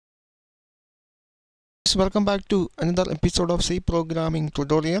Welcome back to another episode of C programming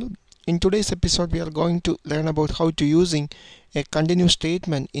tutorial. In today's episode we are going to learn about how to using a continuous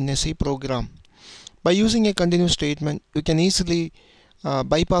statement in a C program. By using a continuous statement you can easily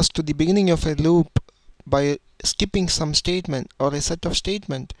bypass to the beginning of a loop by skipping some statement or a set of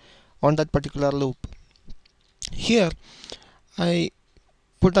statement on that particular loop. Here I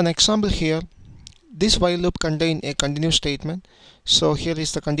put an example here. This while loop contains a continuous statement. So here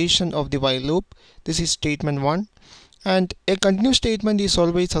is the condition of the while loop. This is statement 1, and a continuous statement is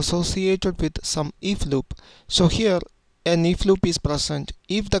always associated with some if loop. So here an if loop is present.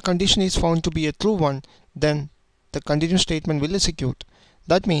 If the condition is found to be a true one, then the continuous statement will execute.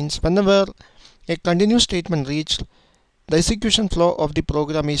 That means whenever a continuous statement reached, the execution flow of the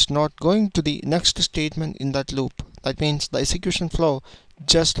program is not going to the next statement in that loop. That means the execution flow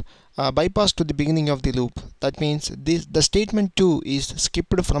just bypass to the beginning of the loop. That means the statement 2 is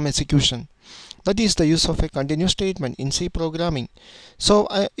skipped from execution. That is the use of a continuous statement in C programming. So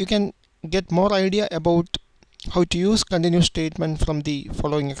you can get more idea about how to use continuous statement from the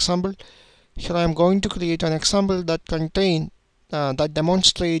following example. Here I am going to create an example that that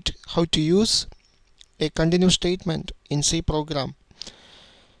demonstrate how to use a continuous statement in C program.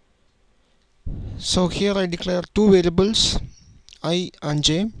 So here I declare two variables I and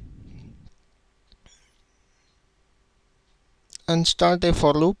j and start a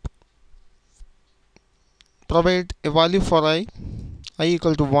for loop. Provide a value for I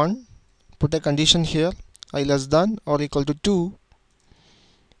equal to 1, put a condition here, I less than or equal to 2,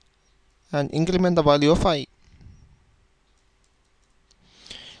 and increment the value of I.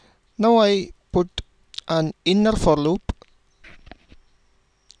 Now I put an inner for loop.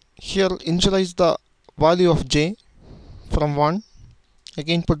 Here initialize the value of j from 1,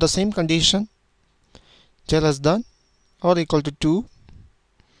 again put the same condition, j less than or equal to 2,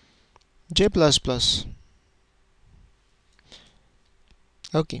 j plus plus.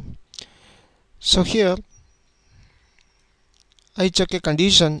 Okay, so here I check a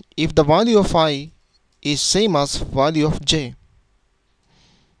condition if the value of I is same as value of j,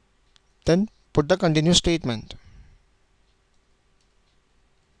 then put the continuous statement.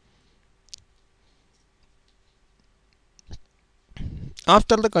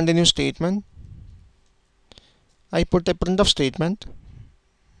 After the continuous statement I put a printf statement,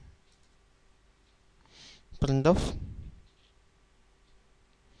 printf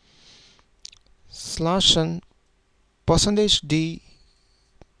 /n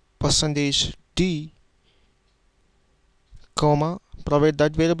 %d comma provide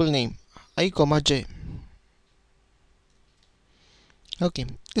that variable name I comma j. Okay,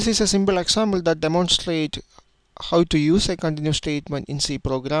 this is a simple example that demonstrates how to use a continuous statement in C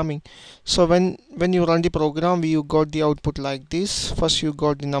programming. So when you run the program, you got the output like this. First you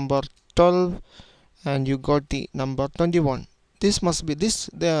got the number 12 and you got the number 21. This must be this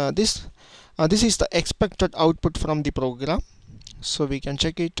is the expected output from the program. So we can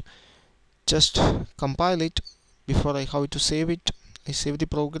check it. Just compile it. Before I have to save it, I save the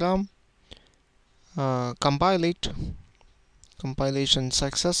program, compile it, compilation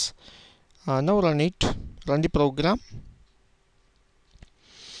success. Now run the program.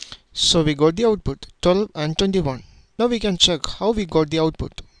 So we got the output 12 and 21. Now we can check how we got the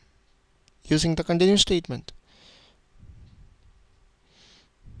output using the continuous statement.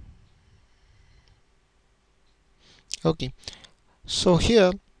 Okay, so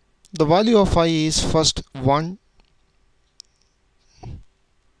here the value of I is first 1.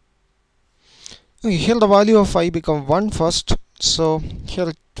 Okay, here the value of I become 1 first. So here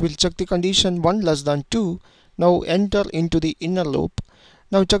it will check the condition 1 less than 2. Now enter into the inner loop.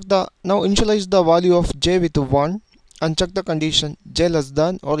 Now initialize the value of j with 1 and check the condition j less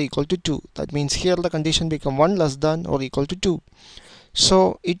than or equal to 2. That means here the condition become 1 less than or equal to 2.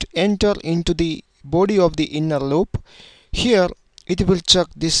 So it enter into the body of the inner loop. Here it will check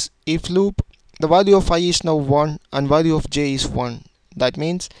this if loop. The value of I is now 1 and value of j is 1. That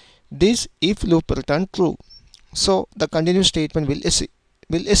means this if loop return true. So the continuous statement will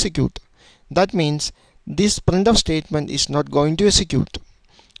execute. That means this printf statement is not going to execute.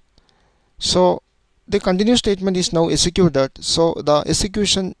 So the continuous statement is now executed. So the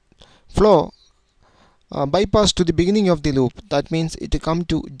execution flow bypass to the beginning of the loop. That means it come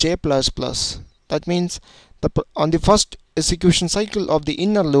to j plus plus. That means on the first execution cycle of the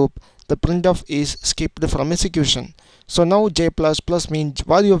inner loop, the printf is skipped from execution. So now j plus plus means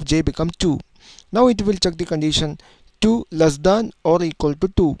value of j become 2. Now it will check the condition 2 less than or equal to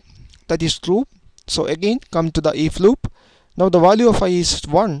 2. That is true. So again come to the if loop. Now the value of I is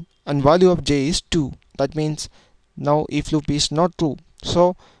 1 and value of j is 2. That means now if loop is not true.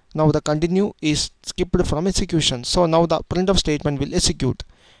 So now the continue is skipped from execution. So now the printf statement will execute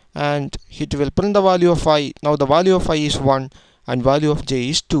and it will print the value of I. Now the value of I is 1 and value of j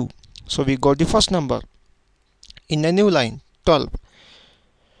is 2. So we got the first number in a new line 12.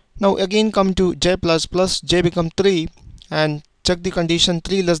 Now again come to j plus plus, j become 3 and check the condition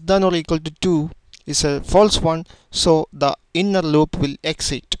 3 less than or equal to 2 is a false one, so the inner loop will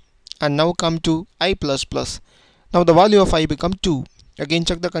exit. And now come to I plus plus. Now the value of I become 2. Again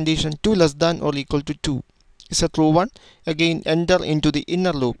check the condition 2 less than or equal to 2 is a true one. Again enter into the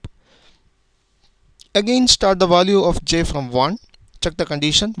inner loop. Again start the value of j from 1. Check the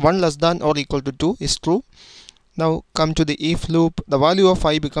condition 1 less than or equal to 2 is true. Now come to the if loop. The value of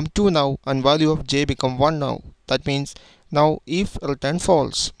I become 2 now and value of j become 1 now. That means now if return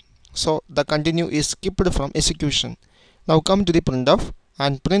false. So the continue is skipped from execution. Now come to the printf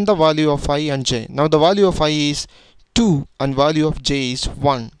and print the value of I and j. Now the value of I is 2 and value of j is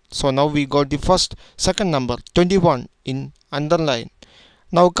 1. So now we got the second number 21 in underline.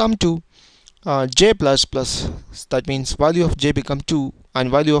 Now come to j plus plus. That means value of j become 2 and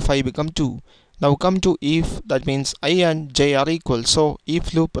value of I become 2. Now come to if, that means I and j are equal, so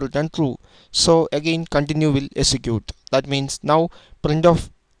if loop return true. So again continue will execute. That means now printf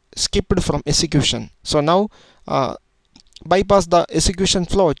skipped from execution. So now bypass the execution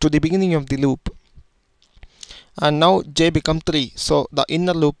flow to the beginning of the loop. And now j become 3, so the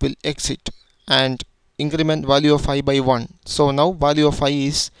inner loop will exit and increment value of I by 1. So now value of I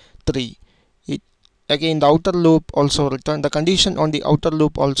is 3. Again the outer loop also return, the condition on the outer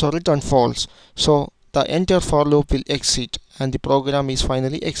loop also return false. So the entire for loop will exit and the program is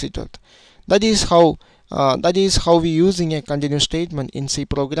finally exited. That is how we using a continuous statement in C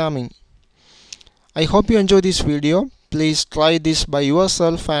programming. I hope you enjoy this video. Please try this by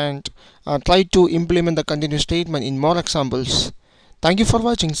yourself and try to implement the continuous statement in more examples. Thank you for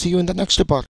watching. See you in the next part.